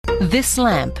This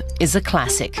lamp is a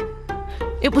classic.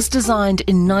 It was designed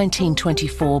in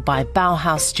 1924 by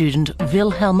Bauhaus student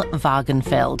Wilhelm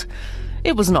Wagenfeld.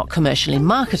 It was not commercially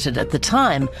marketed at the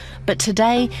time, but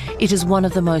today it is one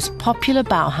of the most popular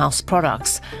Bauhaus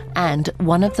products and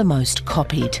one of the most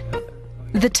copied.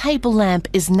 The table lamp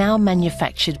is now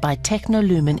manufactured by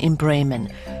Technolumen in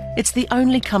Bremen. It's the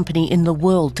only company in the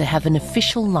world to have an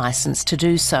official license to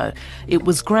do so. It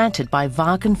was granted by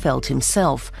Wagenfeld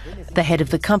himself. The head of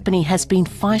the company has been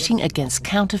fighting against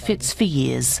counterfeits for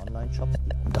years. We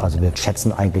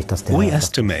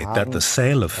estimate that the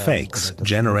sale of fakes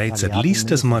generates at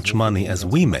least as much money as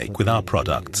we make with our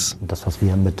products.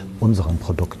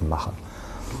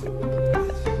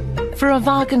 For a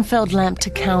Wagenfeld lamp to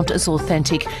count as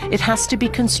authentic, it has to be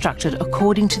constructed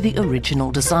according to the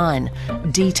original design.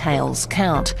 Details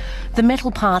count. The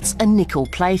metal parts are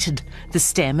nickel-plated. The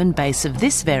stem and base of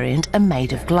this variant are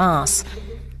made of glass.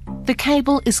 The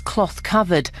cable is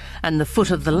cloth-covered, and the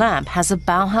foot of the lamp has a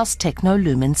Bauhaus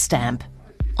Technolumen stamp.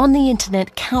 On the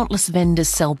internet, countless vendors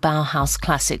sell Bauhaus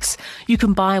classics. You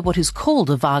can buy what is called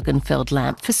a Wagenfeld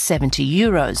lamp for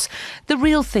 €70. The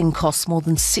real thing costs more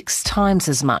than 6 times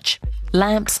as much.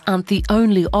 Lamps aren't the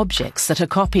only objects that are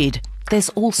copied. There's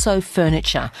also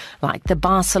furniture, like the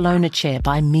Barcelona chair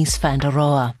by Mies van der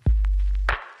Rohe.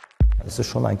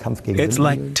 It's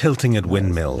like tilting at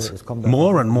windmills.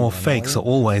 More and more fakes are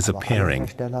always appearing.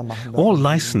 All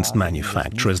licensed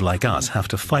manufacturers like us have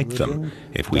to fight them.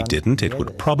 If we didn't, it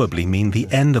would probably mean the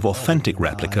end of authentic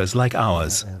replicas like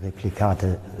ours.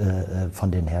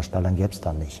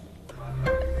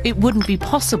 It wouldn't be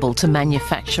possible to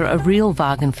manufacture a real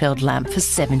Wagenfeld lamp for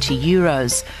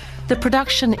 €70. The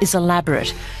production is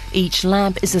elaborate. Each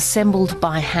lamp is assembled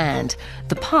by hand.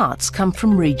 The parts come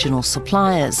from regional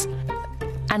suppliers.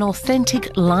 An authentic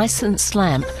licensed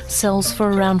lamp sells for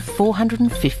around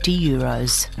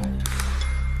 €450.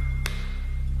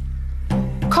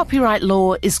 Copyright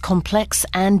law is complex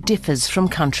and differs from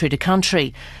country to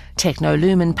country.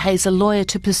 Technolumen pays a lawyer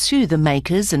to pursue the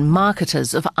makers and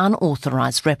marketers of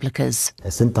unauthorized replicas.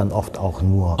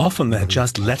 Often they're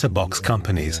just letterbox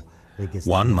companies.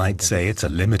 One might say it's a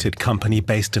limited company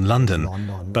based in London,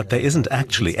 but there isn't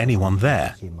actually anyone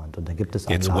there.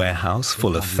 Its warehouse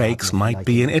full of fakes might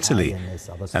be in Italy,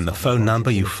 and the phone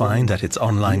number you find at its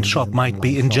online shop might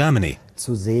be in Germany.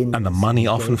 And the money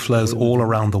often flows all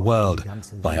around the world,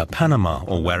 via Panama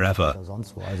or wherever.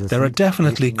 There are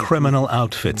definitely criminal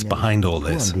outfits behind all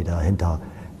this.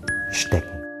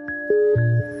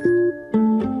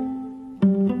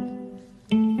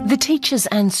 The teachers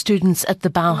and students at the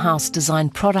Bauhaus design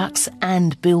products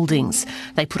and buildings.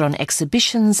 They put on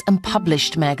exhibitions and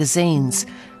published magazines.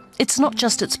 It's not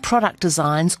just its product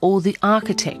designs or the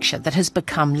architecture that has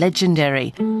become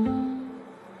legendary.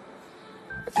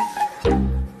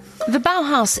 The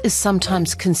Bauhaus is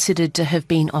sometimes considered to have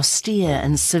been austere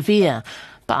and severe,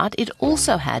 but it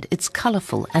also had its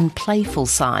colourful and playful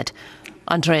side.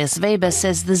 Andreas Weber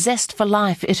says the zest for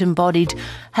life it embodied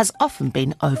has often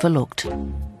been overlooked.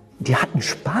 They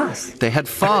had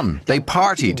fun, they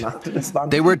partied.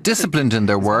 They were disciplined in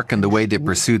their work and the way they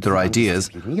pursued their ideas,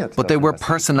 but they were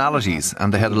personalities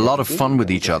and they had a lot of fun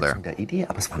with each other.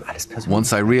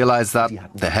 Once I realized that,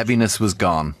 the heaviness was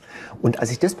gone.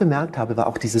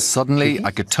 Suddenly, I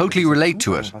could totally relate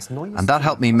to it, and that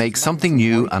helped me make something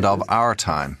new and of our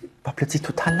time.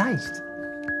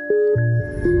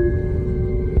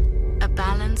 A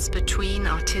balance between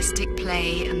artistic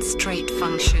play and straight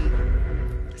function.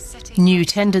 New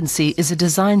Tendency is a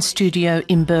design studio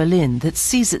in Berlin that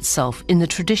sees itself in the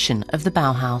tradition of the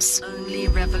Bauhaus. Only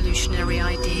revolutionary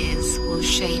ideas will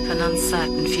shape an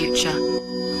uncertain future.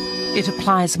 It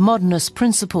applies modernist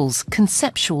principles,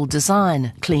 conceptual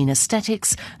design, clean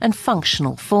aesthetics and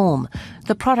functional form.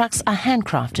 The products are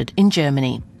handcrafted in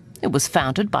Germany. It was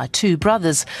founded by 2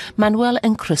 brothers, Manuel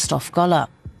and Christoph Goller.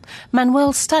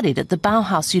 Manuel studied at the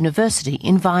Bauhaus University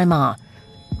in Weimar.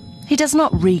 He does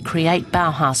not recreate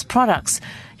Bauhaus products,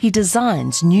 he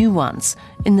designs new ones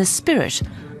in the spirit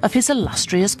of his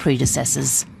illustrious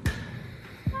predecessors.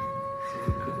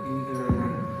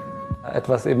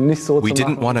 We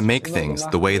didn't want to make things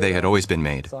the way they had always been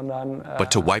made, but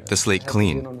to wipe the slate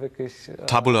clean,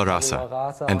 tabula rasa,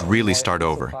 and really start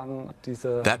over.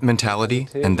 That mentality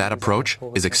and that approach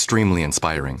is extremely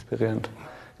inspiring.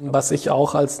 I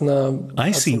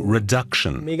see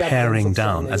reduction, paring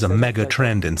down as a mega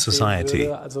trend in society.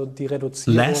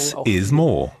 Less is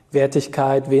more. It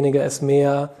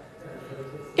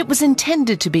was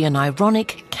intended to be an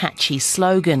ironic, catchy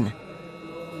slogan.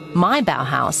 My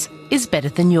Bauhaus is better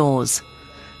than yours.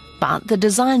 But the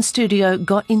design studio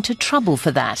got into trouble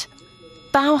for that.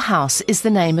 Bauhaus is the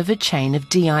name of a chain of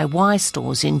DIY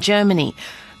stores in Germany.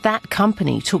 That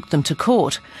company took them to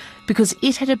court because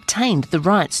it had obtained the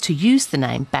rights to use the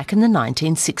name back in the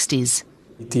 1960s.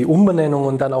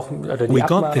 We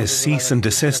got this cease and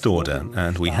desist order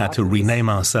and we had to rename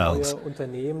ourselves.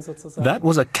 That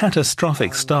was a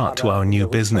catastrophic start to our new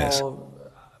business.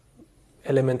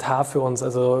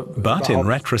 But in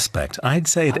retrospect, I'd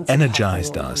say it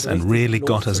energized us and really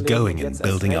got us going in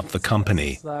building up the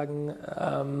company.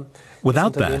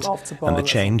 Without that, and the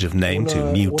change of name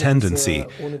to New Tendency,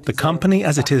 the company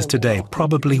as it is today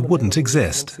probably wouldn't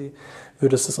exist.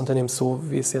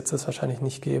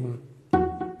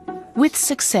 With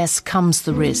success comes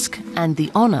the risk and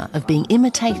the honour of being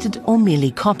imitated or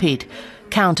merely copied.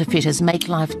 Counterfeiters make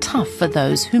life tough for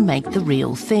those who make the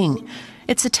real thing.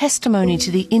 It's a testimony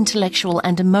to the intellectual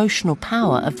and emotional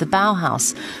power of the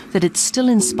Bauhaus that it still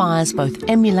inspires both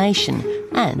emulation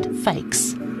and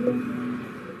fakes.